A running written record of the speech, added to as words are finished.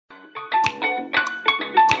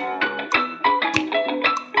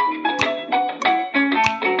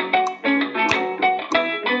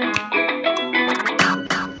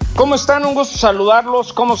¿Cómo están? Un gusto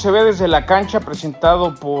saludarlos. ¿Cómo se ve desde la cancha?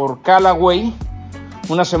 Presentado por Callaway.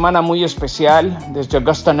 Una semana muy especial desde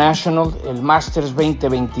Augusta National, el Masters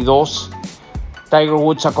 2022. Tiger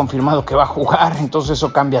Woods ha confirmado que va a jugar, entonces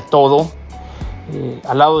eso cambia todo.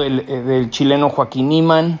 Al lado del chileno Joaquín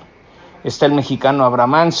Niemann está el mexicano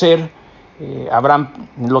Abraham Ancer. Abraham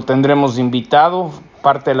lo tendremos de invitado,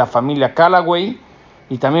 parte de la familia Callaway.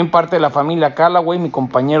 Y también parte de la familia Callaway, mi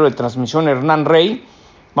compañero de transmisión Hernán Rey.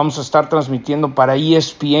 Vamos a estar transmitiendo para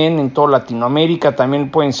ESPN en toda Latinoamérica.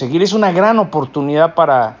 También pueden seguir. Es una gran oportunidad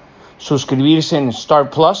para suscribirse en Star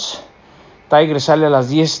Plus. Tiger sale a las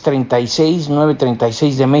 10:36,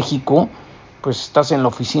 9:36 de México. Pues estás en la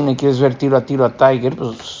oficina y quieres ver tiro a Tiger,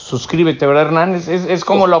 pues suscríbete, ¿verdad, Hernán? Es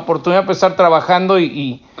como la oportunidad para estar trabajando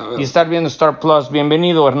y estar viendo Star Plus.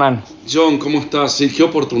 Bienvenido, Hernán. John, ¿cómo estás? Sí, qué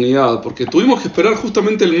oportunidad, porque tuvimos que esperar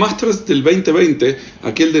justamente el Masters del 2020.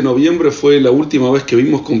 Aquel de noviembre fue la última vez que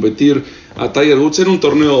vimos competir a Tiger Woods en un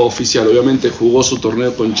torneo oficial. Obviamente jugó su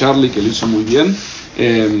torneo con Charlie, que lo hizo muy bien.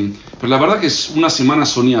 Pero la verdad que es una semana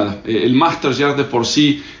soñada. El Masters ya de por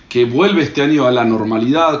sí, que vuelve este año a la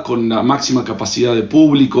normalidad con la máxima capacidad de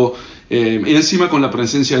público, y encima con la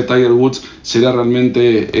presencia de Tiger Woods, será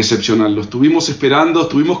realmente excepcional. Lo estuvimos esperando,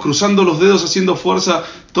 estuvimos cruzando los dedos, haciendo fuerza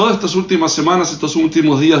todas estas últimas semanas, estos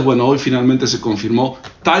últimos días. Bueno, hoy finalmente se confirmó,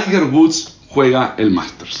 Tiger Woods juega el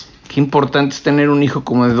Masters. Qué importante es tener un hijo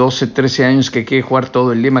como de 12, 13 años que quiere jugar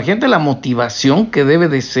todo el día. Imagínate la motivación que debe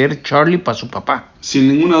de ser Charlie para su papá. Sin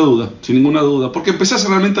ninguna duda, porque empezás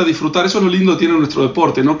realmente a disfrutar. Eso es lo lindo que tiene nuestro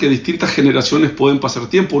deporte, ¿no? Que distintas generaciones pueden pasar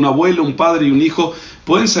tiempo. Un abuelo, un padre y un hijo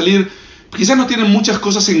pueden salir, quizás no tienen muchas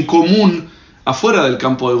cosas en común afuera del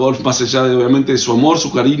campo de golf, más allá de obviamente de su amor,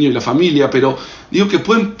 su cariño y la familia, pero digo que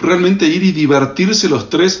pueden realmente ir y divertirse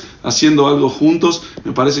los tres haciendo algo juntos.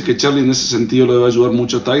 Me parece que Charlie en ese sentido le debe ayudar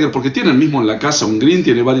mucho a Tiger, porque tiene mismo en la casa un green,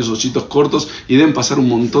 tiene varios hoyitos cortos y deben pasar un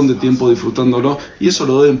montón de tiempo disfrutándolo, y eso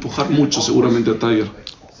lo debe empujar mucho seguramente a Tiger.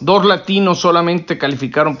 2 latinos solamente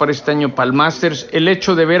calificaron para este año para el Masters. El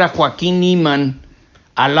hecho de ver a Joaquín Niemann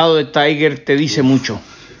al lado de Tiger te dice mucho.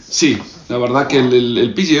 Sí, la verdad que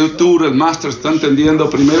el PGA Tour, el Masters, está entendiendo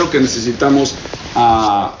primero que necesitamos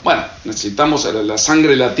la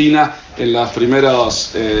sangre latina en los primeros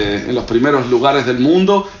lugares del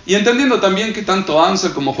mundo, y entendiendo también que tanto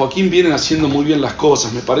Ancer como Joaquín vienen haciendo muy bien las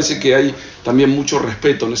cosas. Me parece que hay también mucho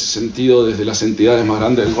respeto en ese sentido desde las entidades más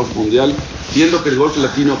grandes del golf mundial, viendo que el golf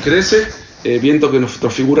latino crece, viendo que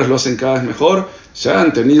nuestras figuras lo hacen cada vez mejor. Ya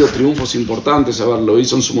han tenido triunfos importantes. Lo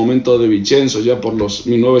hizo en su momento De Vicenzo ya por los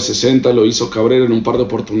 1960, lo hizo Cabrera en un par de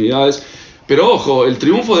oportunidades. Pero ojo, el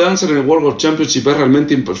triunfo de Ancer en el World Golf Championship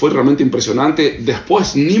fue realmente impresionante.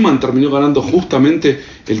 Después Niemann terminó ganando justamente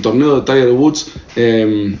el torneo de Tiger Woods.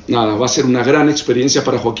 Va a ser una gran experiencia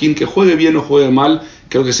para Joaquín, que juegue bien o juegue mal.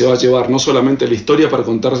 Creo que se va a llevar no solamente la historia para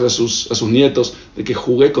contarse a sus nietos de que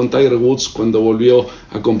jugué con Tiger Woods cuando volvió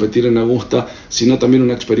a competir en Augusta, sino también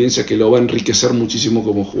una experiencia que lo va a enriquecer muchísimo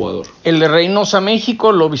como jugador. El de Reynosa,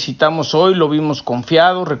 México, lo visitamos hoy, lo vimos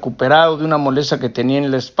confiado, recuperado de una molestia que tenía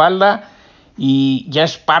en la espalda, y ya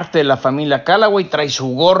es parte de la familia Callaway. Trae su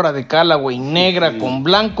gorra de Callaway negra con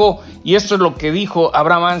blanco, y esto es lo que dijo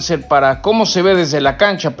Abraham Ancer para Cómo se ve desde la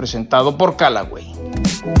cancha, presentado por Callaway.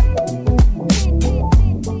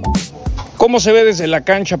 Cómo se ve desde la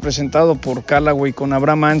cancha, presentado por Callaway con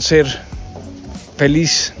Abraham Ancer.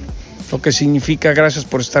 Feliz, lo que significa. Gracias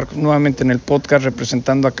por estar nuevamente en el podcast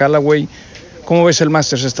representando a Callaway. ¿Cómo ves el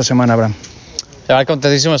Masters esta semana, Abraham? La verdad,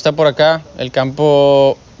 contentísimo de estar por acá. El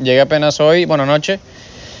campo llegué apenas hoy, anoche,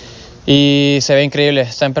 y se ve increíble.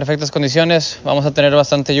 Está en perfectas condiciones. Vamos a tener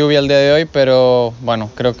bastante lluvia el día de hoy, pero bueno,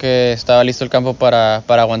 creo que estaba listo el campo para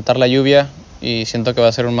aguantar la lluvia, y siento que va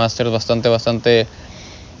a ser un Masters bastante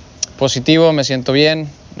positivo. Me siento bien.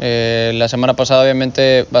 La semana pasada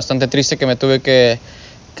obviamente bastante triste, que me tuve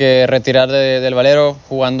que retirar del Valero,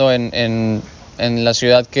 jugando en la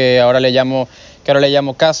ciudad que ahora le llamo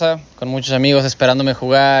casa, con muchos amigos esperándome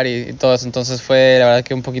jugar y todo eso. Entonces fue la verdad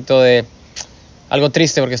que un poquito de algo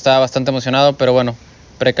triste, porque estaba bastante emocionado, pero bueno,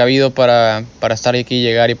 precavido para estar aquí y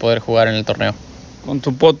llegar y poder jugar en el torneo. Con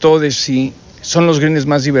tu Putt Odyssey, ¿son los greens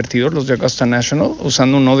más divertidos los de Augusta National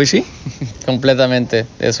usando un Odyssey? Completamente.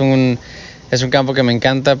 Es un campo que me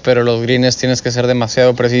encanta, pero los greens tienes que ser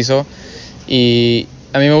demasiado preciso, y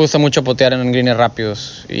a mí me gusta mucho potear en greens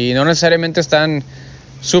rápidos, y no necesariamente están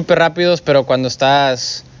súper rápidos, pero cuando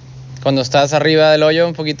estás arriba del hoyo,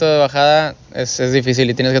 un poquito de bajada, es difícil,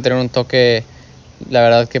 y tienes que tener un toque, la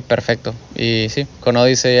verdad que perfecto. Y sí, con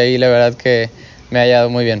Odyssey ahí la verdad que me ha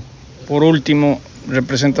hallado muy bien. Por último,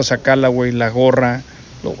 representas a Callaway, la gorra.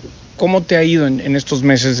 ¿Cómo te ha ido en estos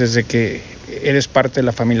meses desde que eres parte de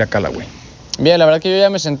la familia Callaway? Bien, la verdad que yo ya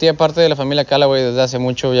me sentía parte de la familia Callaway desde hace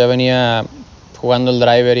mucho. Ya venía jugando el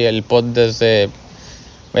driver y el pod desde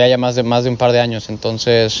ya más de un par de años.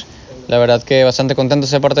 Entonces, la verdad que bastante contento de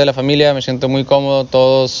ser parte de la familia. Me siento muy cómodo.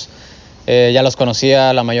 Todos ya los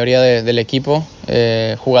conocía, la mayoría del equipo,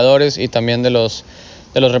 jugadores y también de los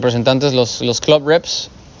representantes, los club reps.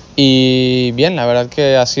 Y bien, la verdad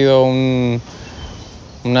que ha sido un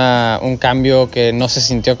cambio que no se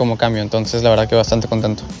sintió como cambio, entonces la verdad que bastante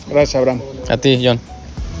contento. Gracias, Abraham. A ti, John.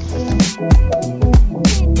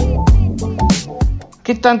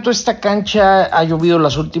 ¿Qué tanto esta cancha ha llovido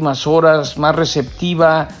las últimas horas, más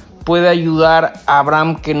receptiva, puede ayudar a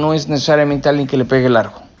Abraham, que no es necesariamente alguien que le pegue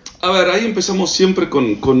largo? A ver, ahí empezamos siempre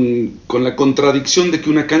con la contradicción de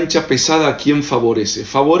que una cancha pesada ¿a quién favorece?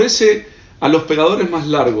 Favorece a los pegadores más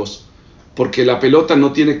largos, porque la pelota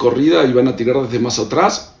no tiene corrida y van a tirar desde más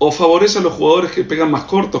atrás, o favorece a los jugadores que pegan más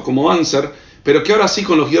cortos, como Ancer, pero que ahora sí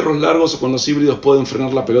con los hierros largos o con los híbridos pueden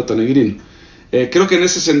frenar la pelota en el green. Creo que en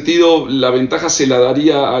ese sentido la ventaja se la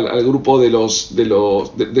daría al grupo del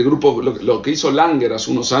grupo, lo que hizo Langer hace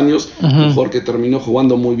unos años, un jugador que terminó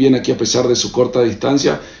jugando muy bien aquí a pesar de su corta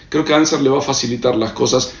distancia. Creo que a Ancer le va a facilitar las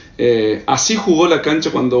cosas. Así jugó la cancha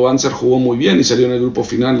cuando Ancer jugó muy bien y salió en el grupo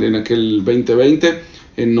final en aquel 2020.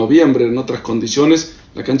 En noviembre, en otras condiciones,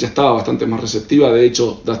 la cancha estaba bastante más receptiva. De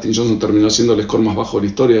hecho, Dustin Johnson terminó siendo el score más bajo de la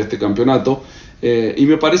historia de este campeonato. Y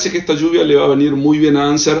me parece que esta lluvia le va a venir muy bien a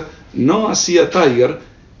Ancer, no así a Tiger,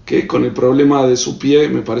 que con el problema de su pie,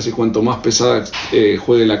 me parece que cuanto más pesada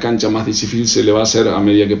juegue en la cancha, más difícil se le va a hacer a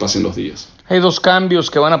medida que pasen los días. Hay dos cambios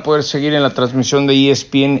que van a poder seguir en la transmisión de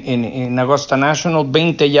ESPN en Augusta National: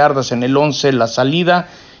 20 yardas en el 11 la salida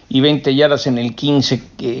y 20 yardas en el 15.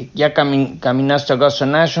 Que ya caminaste a Augusta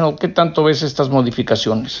National. ¿Qué tanto ves estas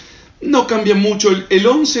modificaciones? No cambia mucho. El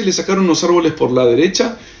 11 le sacaron unos árboles por la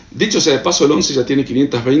derecha. Dicho sea de paso, el 11 ya tiene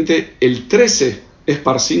 520. El 13 es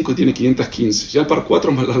par 5 y tiene 515. Ya el par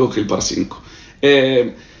 4 es más largo que el par 5.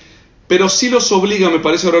 Pero sí los obliga, me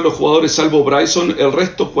parece, ahora los jugadores, salvo Bryson, el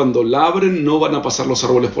resto cuando la abren no van a pasar los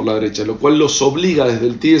árboles por la derecha, lo cual los obliga desde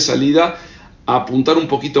el tee de salida a apuntar un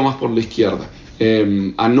poquito más por la izquierda.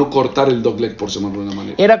 A no cortar el dogleg, por llamarlo de una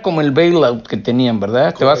manera. Era como el bailout que tenían, ¿verdad?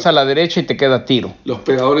 Correcto. Te vas a la derecha y te queda tiro. Los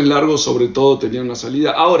pegadores largos sobre todo tenían una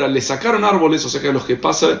salida. Ahora le sacaron árboles, o sea que los que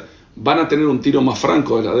pasan van a tener un tiro más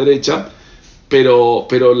franco de la derecha, pero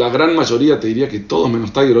la gran mayoría, te diría que todos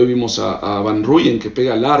menos Tiger. Hoy vimos a Van Rooyen que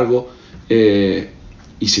pega largo,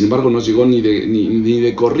 y sin embargo no llegó ni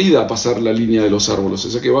de corrida a pasar la línea de los árboles. O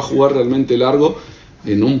sea que va a jugar realmente largo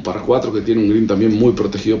en un par 4 que tiene un green también muy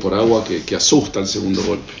protegido por agua que asusta el segundo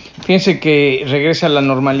golpe. Fíjense que regresa a la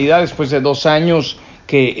normalidad después de 2 años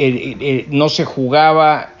que no se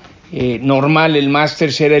jugaba normal el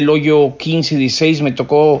Masters, era el hoyo 15 y 16, me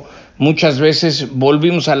tocó muchas veces,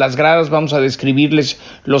 volvimos a las gradas, vamos a describirles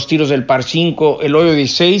los tiros del par 5, el hoyo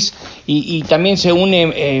 16, y también se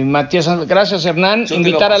une Matías, gracias Hernán,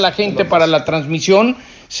 invitar a la gente para la transmisión.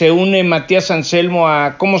 Se une Matías Anselmo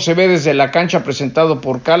a cómo se ve desde la cancha, presentado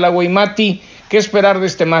por Callaway. Mati, ¿qué esperar de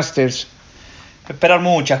este Masters? Esperar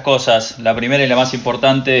muchas cosas. La primera y la más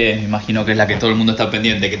importante, me imagino que es la que todo el mundo está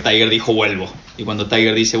pendiente, que Tiger dijo vuelvo. Y cuando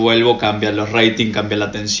Tiger dice vuelvo, cambian los ratings, cambia la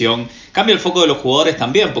atención, cambia el foco de los jugadores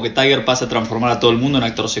también, porque Tiger pasa a transformar a todo el mundo en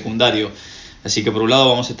actor secundario. Así que por un lado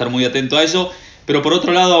vamos a estar muy atentos a eso, pero por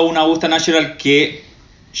otro lado a una Augusta National que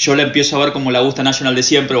yo la empiezo a ver como la Augusta National de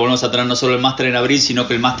siempre. Volvemos a tener no solo el Master en abril, sino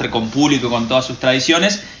que el Master con público, con todas sus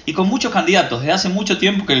tradiciones y con muchos candidatos. Desde hace mucho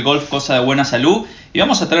tiempo que el golf goza de buena salud y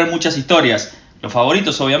vamos a tener muchas historias. Los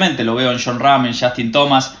favoritos obviamente lo veo en Jon Rahm, en Justin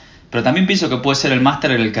Thomas, pero también pienso que puede ser el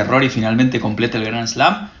Master en el que Rory finalmente complete el Grand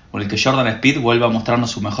Slam o en el que Jordan Spieth vuelva a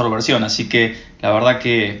mostrarnos su mejor versión. Así que la verdad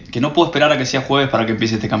que no puedo esperar a que sea jueves para que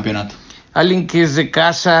empiece este campeonato. Alguien que es de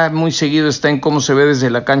casa, muy seguido está en Cómo se ve desde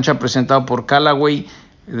la cancha, presentado por Callaway,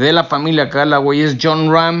 de la familia Callaway, es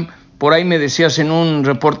Jon Rahm. Por ahí me decías en un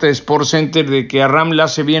reporte de Sports Center de que a Rahm le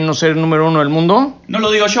hace bien no ser el número 1 del mundo. No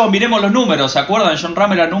lo digo yo, miremos los números. ¿Se acuerdan? Jon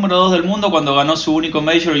Rahm era el número 2 del mundo cuando ganó su único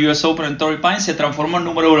Major, el US Open en Torrey Pines. Se transformó en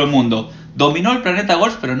número 1 del mundo. Dominó el planeta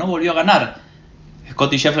golf, pero no volvió a ganar.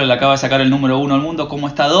 Scottie Scheffler le acaba de sacar el número 1 del mundo, como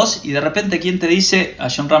está 2. Y de repente, ¿quién te dice? A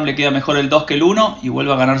Jon Rahm le queda mejor el 2 que el 1 y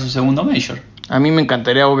vuelve a ganar su segundo Major. A mí me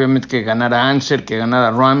encantaría obviamente que ganara Ancer, que ganara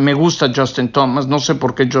Rahm. Me gusta Justin Thomas, no sé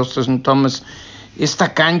por qué Justin Thomas.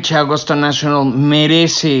 Esta cancha Augusta National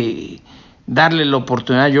merece darle la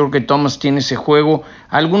oportunidad. Yo creo que Thomas tiene ese juego.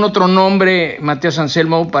 ¿Algún otro nombre, Matías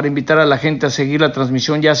Anselmo, para invitar a la gente a seguir la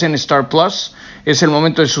transmisión? Ya sea en Star Plus, es el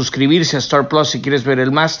momento de suscribirse a Star Plus si quieres ver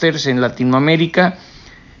el Masters en Latinoamérica.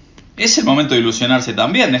 Es el momento de ilusionarse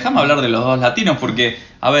también. Déjame hablar de los dos latinos porque,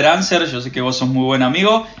 a ver, Ancer, yo sé que vos sos muy buen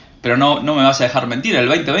amigo, pero no me vas a dejar mentir. El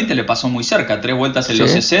 2020 le pasó muy cerca, 3 vueltas en los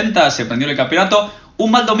 60, se prendió el campeonato. Un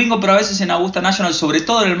mal domingo, pero a veces en Augusta National, sobre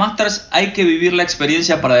todo en el Masters, hay que vivir la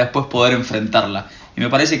experiencia para después poder enfrentarla. Y me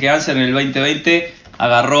parece que Ancer en el 2020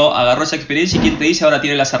 agarró esa experiencia y quien te dice ahora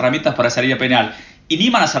tiene las herramientas para salir a penal. Y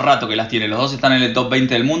Niemann hace rato que las tiene, los dos están en el top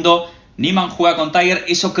 20 del mundo. Niemann juega con Tiger,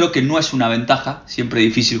 eso creo que no es una ventaja, siempre es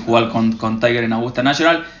difícil jugar con Tiger en Augusta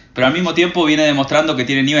National, pero al mismo tiempo viene demostrando que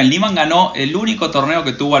tiene nivel. Niemann ganó el único torneo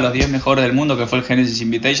que tuvo a los 10 mejores del mundo, que fue el Genesis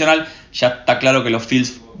Invitational. Ya está claro que los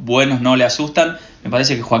fields buenos no le asustan. Me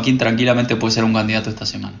parece que Joaquín tranquilamente puede ser un candidato esta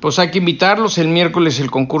semana. Pues hay que invitarlos. El miércoles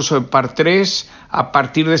el concurso de par 3, a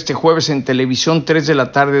partir de este jueves en televisión, 3 de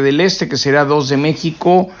la tarde del este, que será 2 de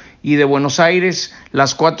México y de Buenos Aires,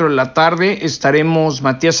 las 4 de la tarde. Estaremos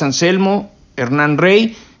Matías Anselmo, Hernán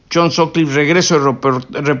Rey, John Sutcliffe, regreso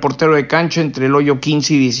de reportero de cancha entre el hoyo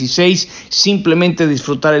 15 y 16. Simplemente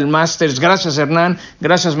disfrutar el Masters. Gracias, Hernán.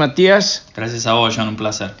 Gracias, Matías. Gracias a vos, John. Un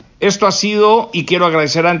placer. Esto ha sido, y quiero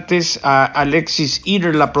agradecer antes a Alexis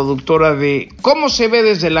Eater, la productora de Cómo se ve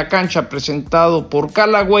desde la cancha, presentado por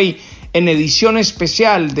Callaway en edición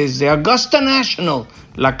especial desde Augusta National,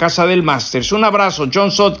 la casa del Masters. Un abrazo,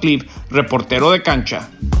 John Sutcliffe, reportero de cancha.